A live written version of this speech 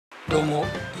どうも、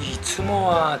いつ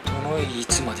もアートのい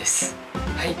つもです。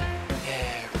はい、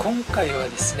今回は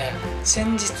ですね、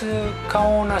先日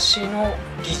顔なしの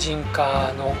擬人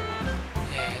化の、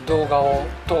動画を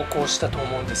投稿したと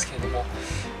思うんですけれども、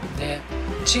で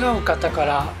違う方か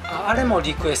らあれも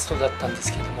リクエストだったんで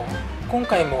すけども、今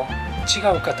回も違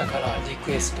う方からリ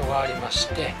クエストがありまし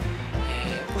て、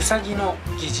うさぎの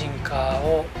擬人化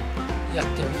をやっ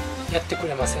てく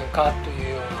れませんかとい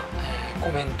うような、コ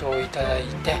メントをいただい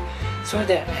て、それ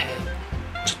で、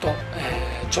ちょっと、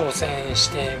挑戦し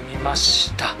てみま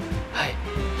した。はい、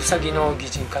うさぎの擬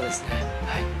人化ですね。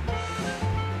は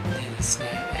い、でですね、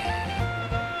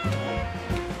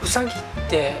うさぎっ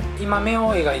て今目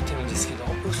を描いてるんですけど、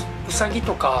うさぎ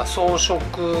とか草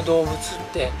食動物っ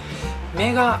て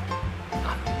目が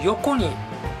横に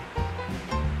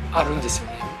あるんですよ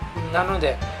ね。なの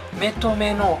で目と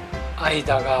目の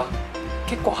間が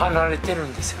結構離れてる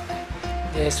んですよね。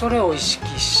でそれを意識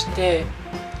して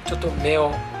ちょっと目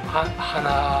を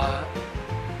離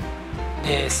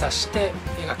れさせて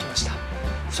描きました。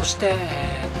そして、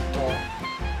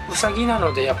うさぎな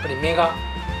のでやっぱり目が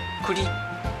クリッ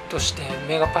として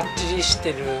目がパッチリし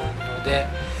てるので、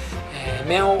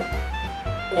目を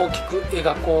大きく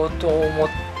描こうと思っ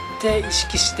て意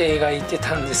識して描いて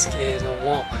たんですけれど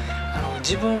も、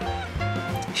自分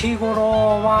日頃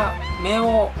は目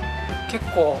を結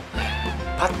構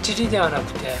パッチリではな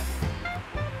くて、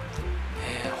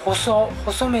細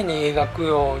めに描く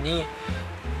ように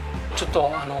ちょっ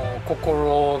と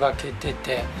心がけて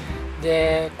て、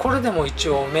でこれでも一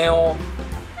応目を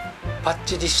パッ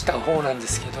チリした方なんで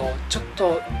すけど、ちょっ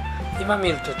と今見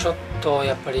るとちょっと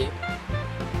やっぱり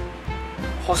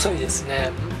細いです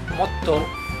ね。もっと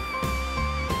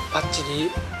パッチリ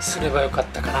すればよかっ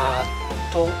たかな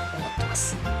と思ってま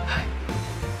す。は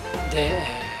い、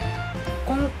で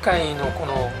今回のこ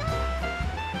の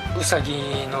うさ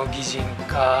ぎの擬人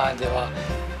化では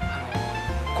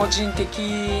個人的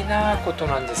なこと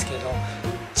なんですけど、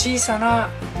小さな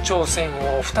挑戦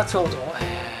を2つほど、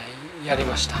やり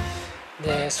ました。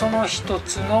でその1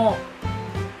つの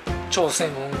挑戦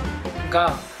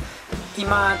が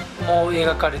今も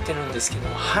描かれてるんですけど、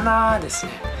鼻です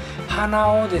ね。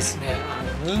鼻をですね、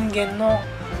人間の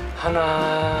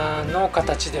鼻の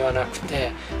形ではなく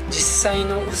て実際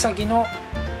のうさぎの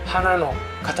鼻の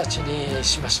形に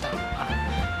しました。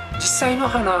実際の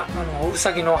鼻、う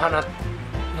さぎの鼻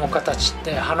の形っ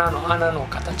て、鼻の穴の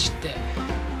形って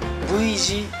V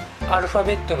字、アルファ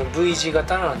ベットの V 字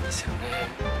型なんですよね、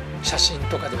写真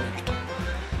とかで見ると。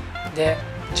で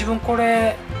自分こ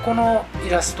のイ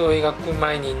ラストを描く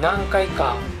前に何回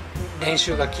か練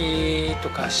習書きと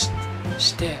かし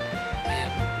て、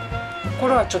こ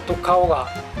れはちょっと顔が、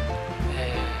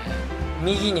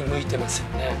右に向いてますよ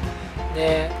ね。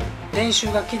で練習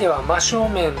書きでは真正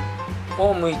面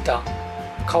を向いた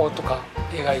顔とか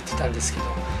描いてたんですけど、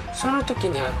その時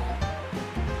に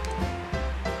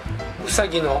うさ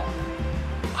ぎの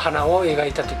鼻を描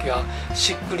いた時は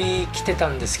しっくりきてた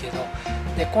んですけど、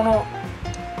でこの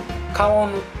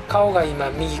顔が今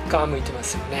右側向いてま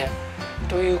すよね。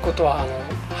ということは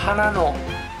鼻の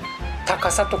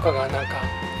高さとかがなんか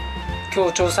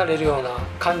強調されるような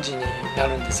感じにな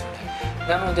るんですよね。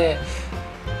なので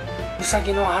うさ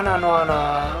ぎの鼻の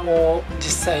穴を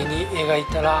実際に描い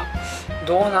たら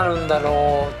どうなるんだ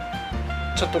ろ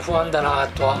う、ちょっと不安だな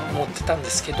とは思ってたんで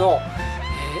すけど、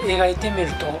描いてみ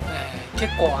ると、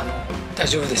結構大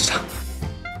丈夫でした。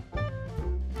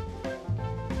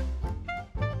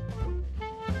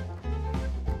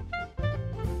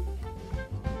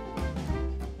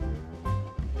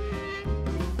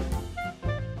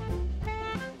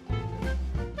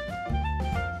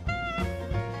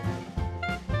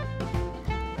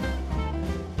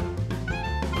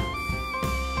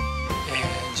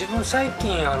自分最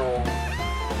近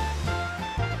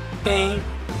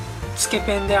つけ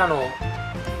ペンで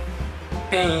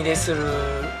ペン入れするよ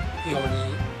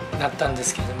うになったんで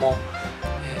すけれども、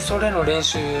それの練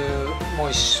習も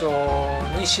一緒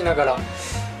にしながら、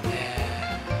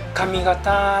髪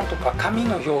型とか髪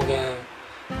の表現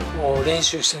を練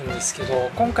習してるんですけ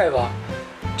ど、今回は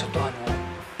ちょっとなんてい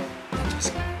うんで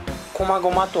すか、こま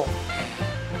ごまと、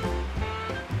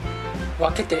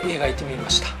分けて描いてみま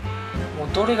した。もう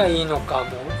どれがいいのか、も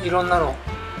ういろんなの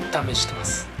試してま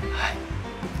す。は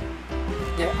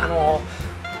い、で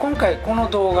今回この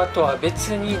動画とは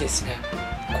別にですね、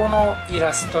このイ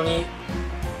ラストに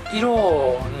色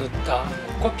を塗った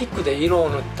コピックで色を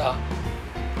塗った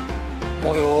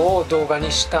模様を動画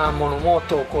にしたものも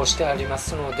投稿してありま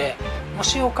すので、も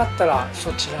しよかったら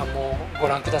そちらもご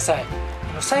覧ください。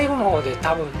最後の方で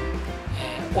多分、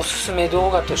おすすめ動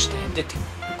画として出て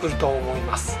くると思い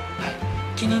ます。は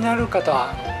い、気になる方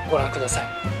はご覧くださ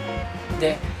い。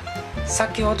で、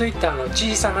先ほど言った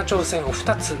小さな挑戦を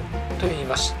2つと言い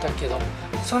ましたけど、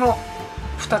その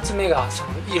2つ目がそ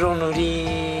の色塗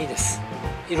りです。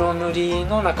色塗り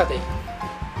の中で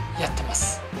やってま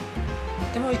す。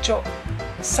でも一応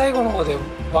最後の方で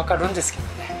分かるんですけど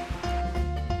ね。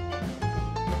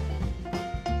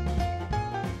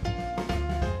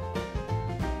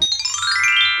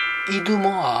イドゥモ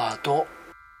アート、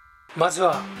まず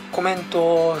はコメン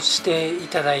トをしてい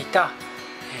ただいた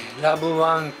ラブ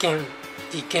ワンケン、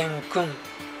イケンくん、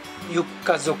ゆっ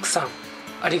か族さん、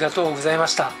ありがとうございま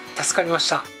した。助かりまし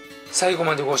た。最後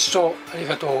までご視聴あり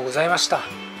がとうございました。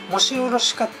もしよろ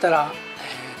しかったら、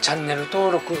チャンネル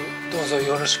登録どうぞ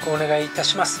よろしくお願いいた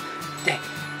します。で、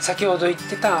先ほど言っ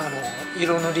てた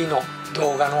色塗りの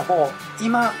動画の方、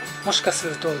今もしかす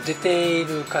ると出てい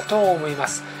るかと思いま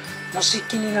す。もし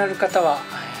気になる方は、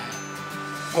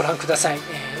ご覧ください。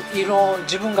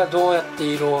自分がどうやって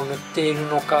色を塗っている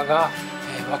のかが、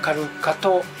わかるか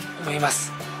と思いま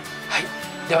す。は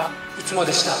い、ではいつも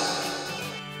でした。